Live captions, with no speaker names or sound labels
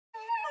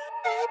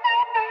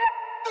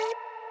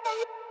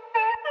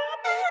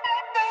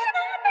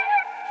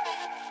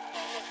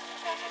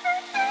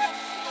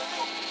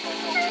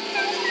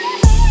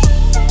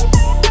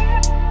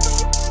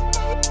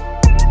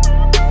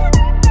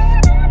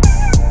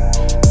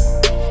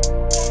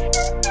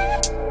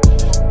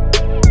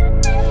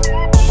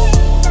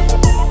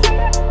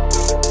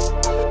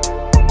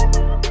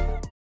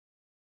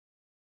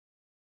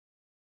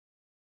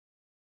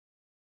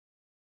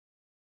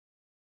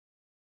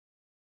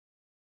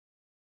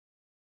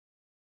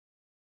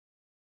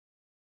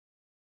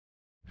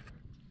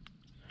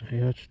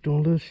Yeah, just doing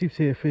a little sheep's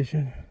head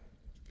fishing.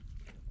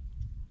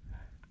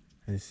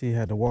 As you see, I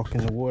had to walk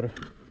in the water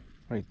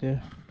right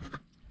there.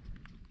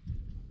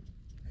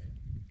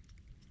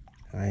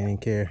 I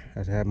didn't care. I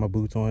just had my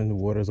boots on. The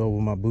water's over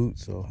my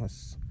boots, so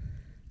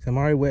I'm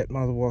already wet.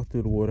 Might as well walk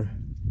through the water.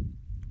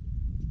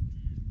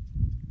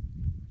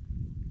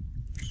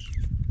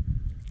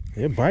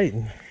 They're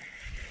biting.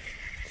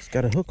 Just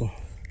gotta hook them.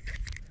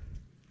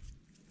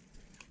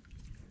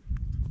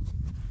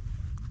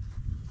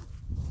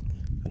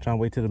 I'm trying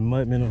to wait till the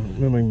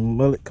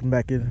mullet come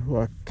back in,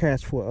 or I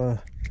catch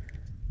for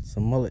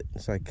some mullet,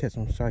 so I try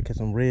to catch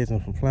some reds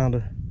and some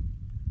flounder.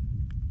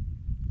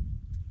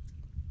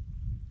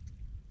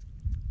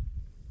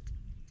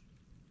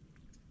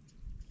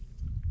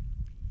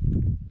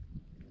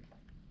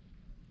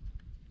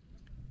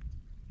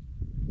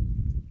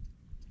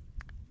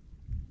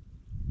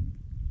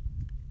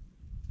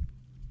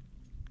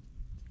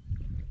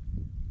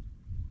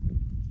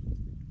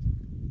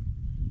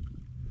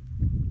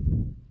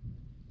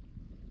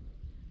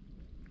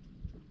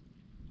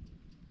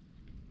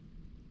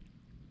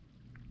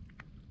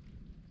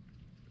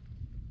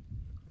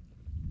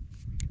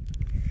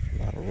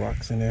 A lot of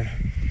rocks in there.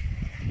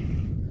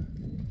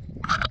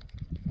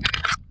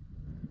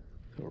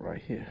 So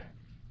right here.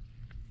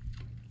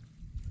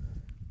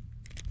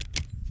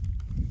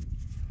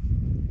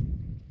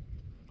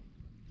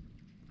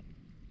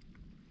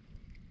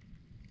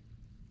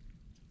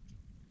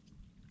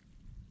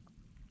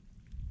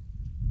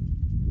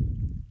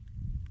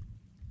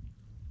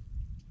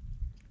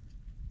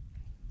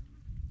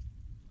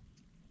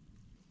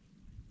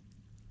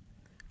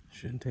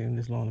 Shouldn't take them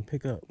this long to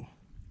pick up.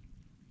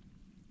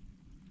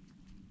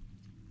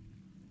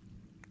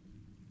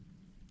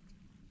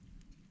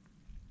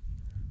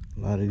 A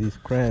lot of these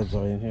crabs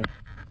are in here.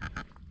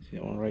 See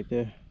that one right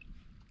there?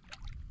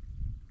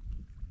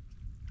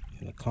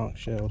 And the conch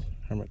shells,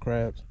 hermit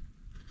crabs.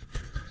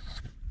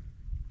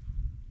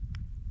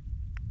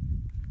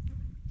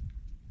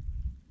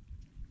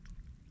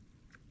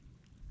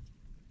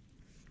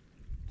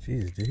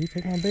 Jesus, did he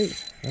take my bait?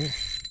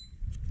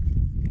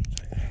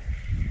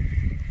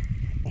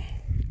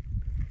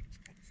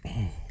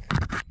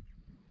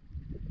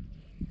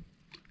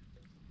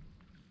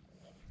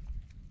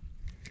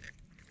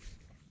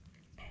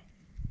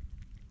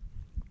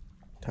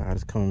 Tide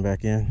is coming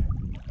back in.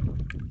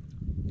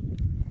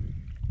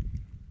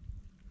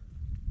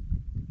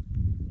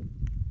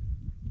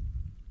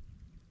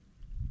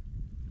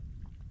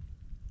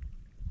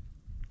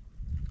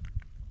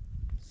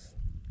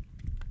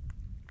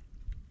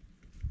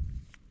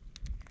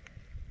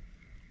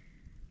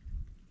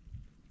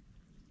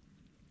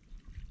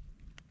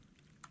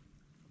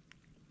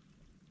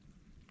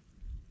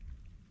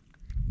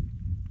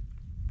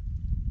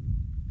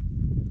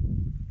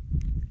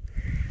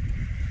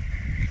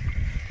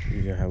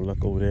 Usually I have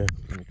luck over there.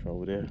 Let me try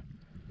over there.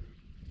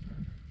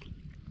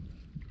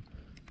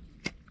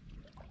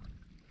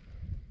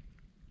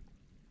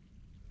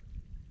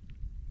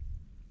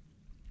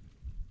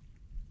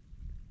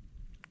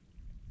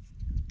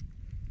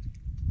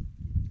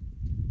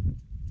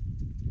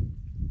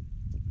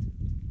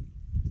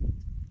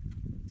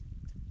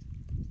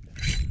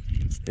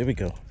 There we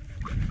go.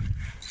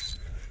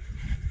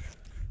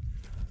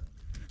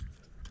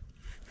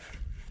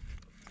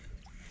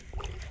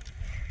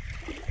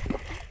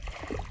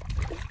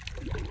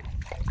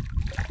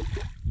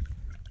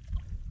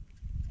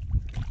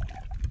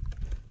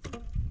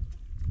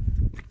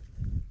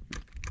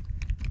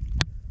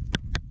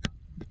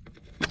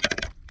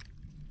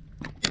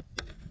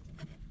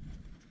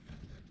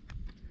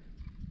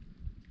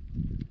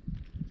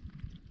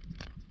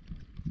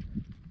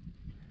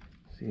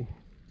 See,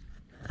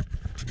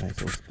 nice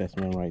little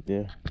specimen right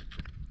there.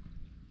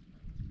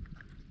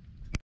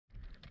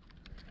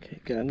 Okay,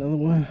 got another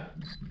one.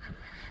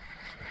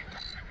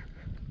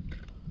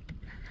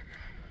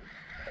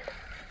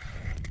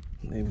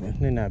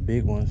 They're not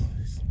big ones,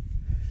 it's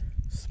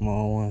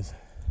small ones.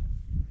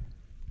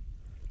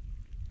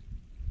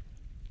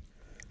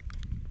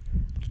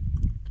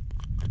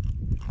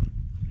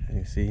 As you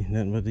can see,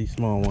 nothing but these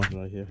small ones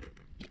right here.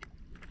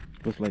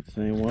 Looks like the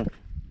same one.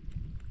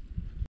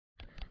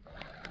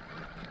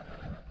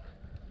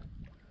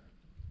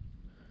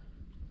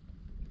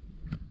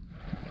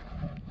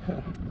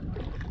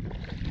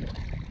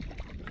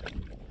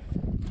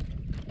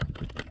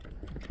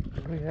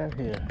 What do we have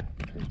here?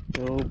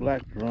 The old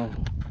black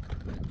drum.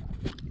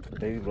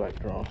 Baby black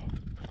drum.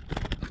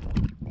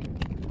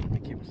 Let me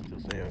keep it still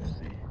so you can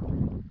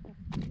see.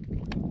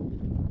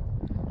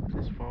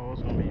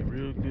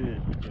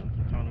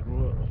 Time to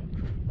grow up.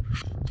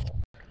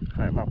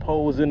 Alright, my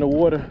pole was in the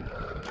water.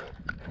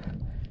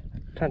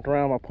 Turned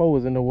around, my pole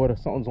was in the water.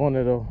 Something's on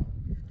there though.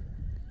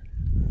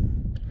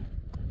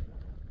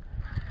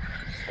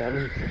 Got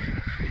loose.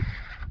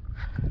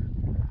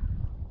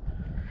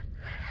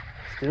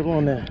 Still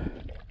on there.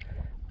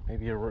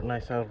 Maybe a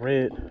nice size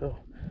red.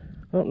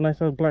 Oh, nice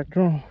size black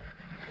drum.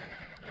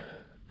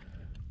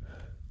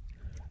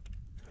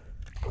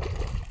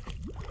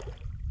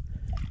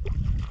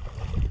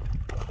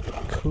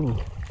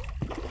 Cool.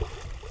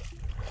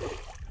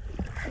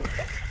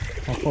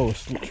 My pole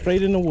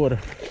straight in the water.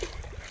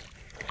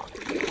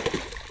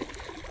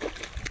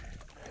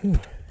 Whew.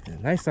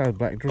 Nice size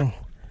black drum.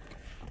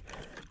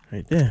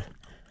 Right there.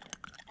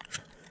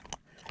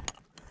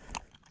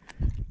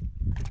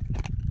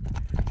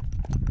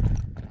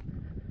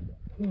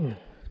 Whew.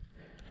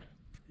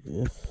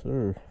 Yes,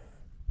 sir.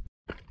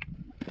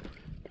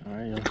 All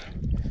right, y'all.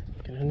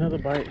 Get another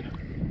bite.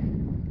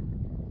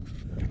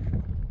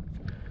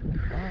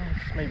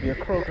 This may be a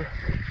croaker.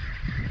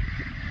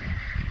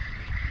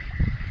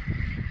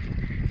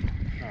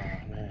 Oh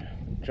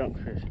man, junk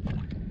fish.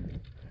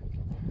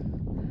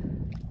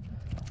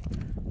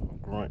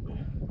 Grunt.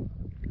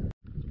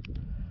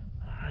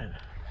 Alright.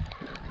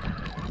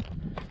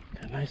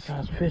 Got a nice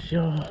size fish,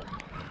 y'all.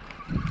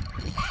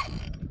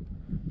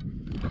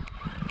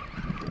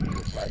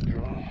 Black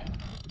drum.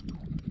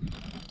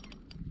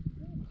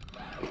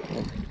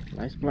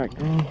 Nice black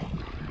drum.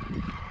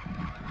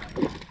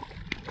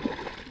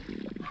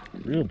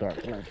 Real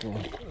dark black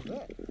drum.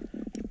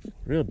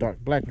 Real dark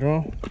black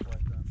drum.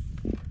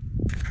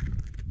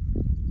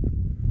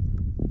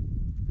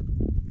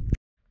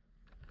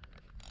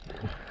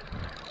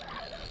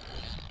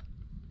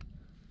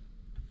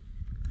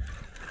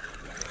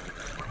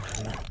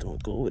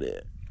 Don't go with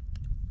it.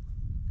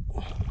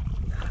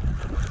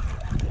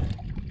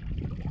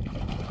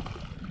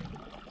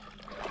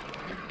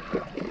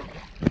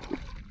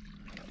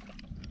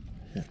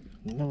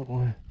 Another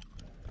one.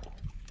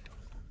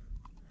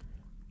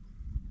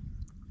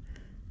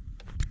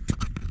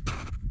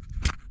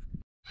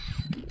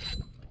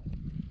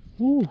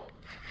 Ooh.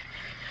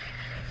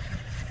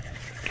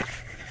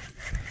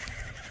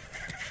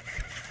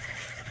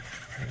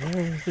 What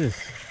is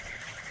this?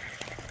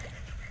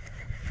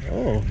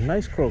 Oh,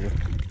 nice croaker.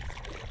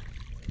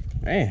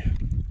 Man.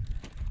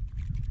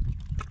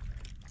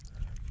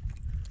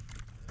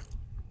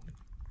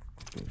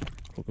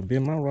 Croaker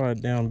bent my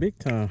rod down big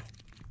time.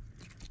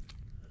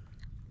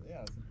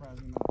 Yeah,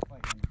 surprisingly not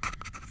fighting.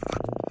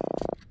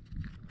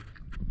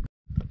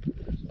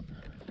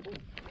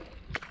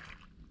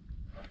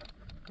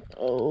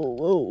 Oh,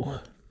 whoa.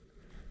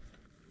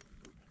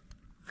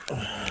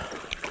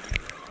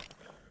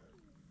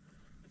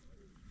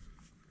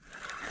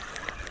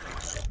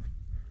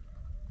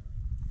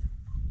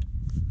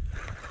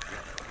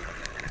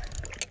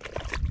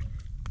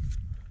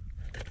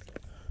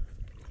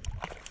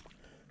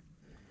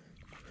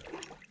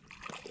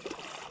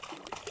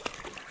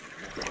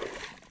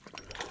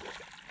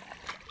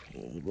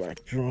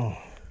 Black drum.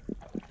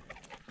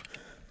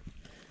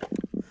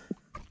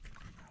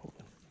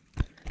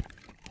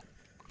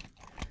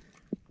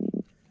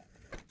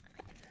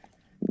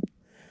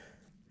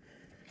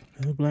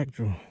 Another black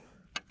drum.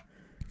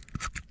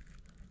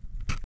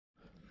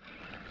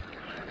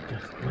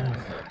 That's nice.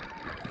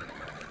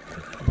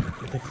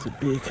 I think it's a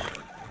big.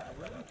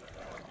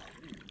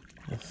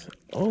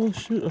 Oh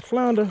shoot, a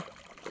flounder.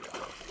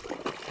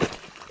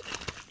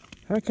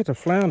 How'd I catch a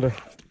flounder?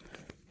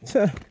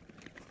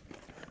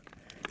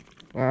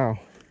 Wow,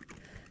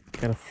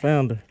 got a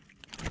flounder.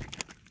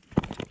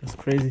 That's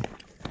crazy.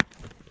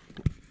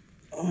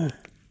 Good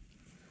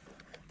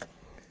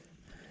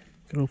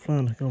old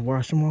flounder. Gonna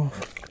wash them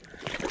off.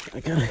 I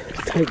got a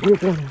tight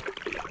grip on them.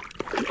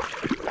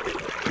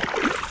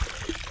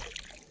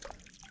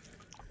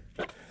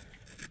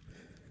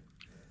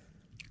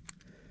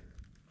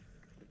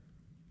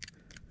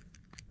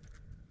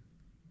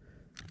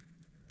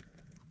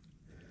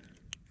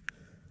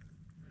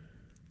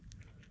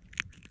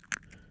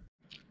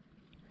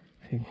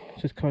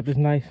 Just caught this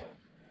nice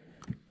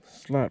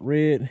slot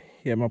red.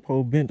 He had my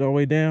pole bent all the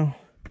way down.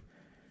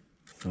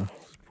 So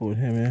just pulled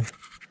him in.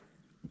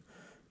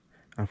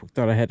 I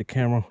thought I had the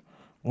camera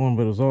on,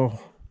 but it was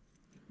off.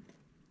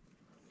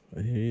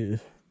 But here he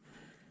is.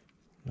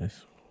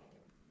 Nice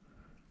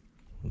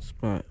one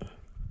spot.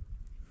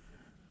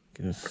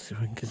 See if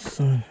I can get the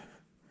sun.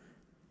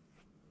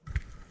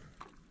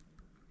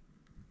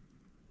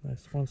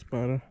 Nice one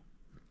spotter.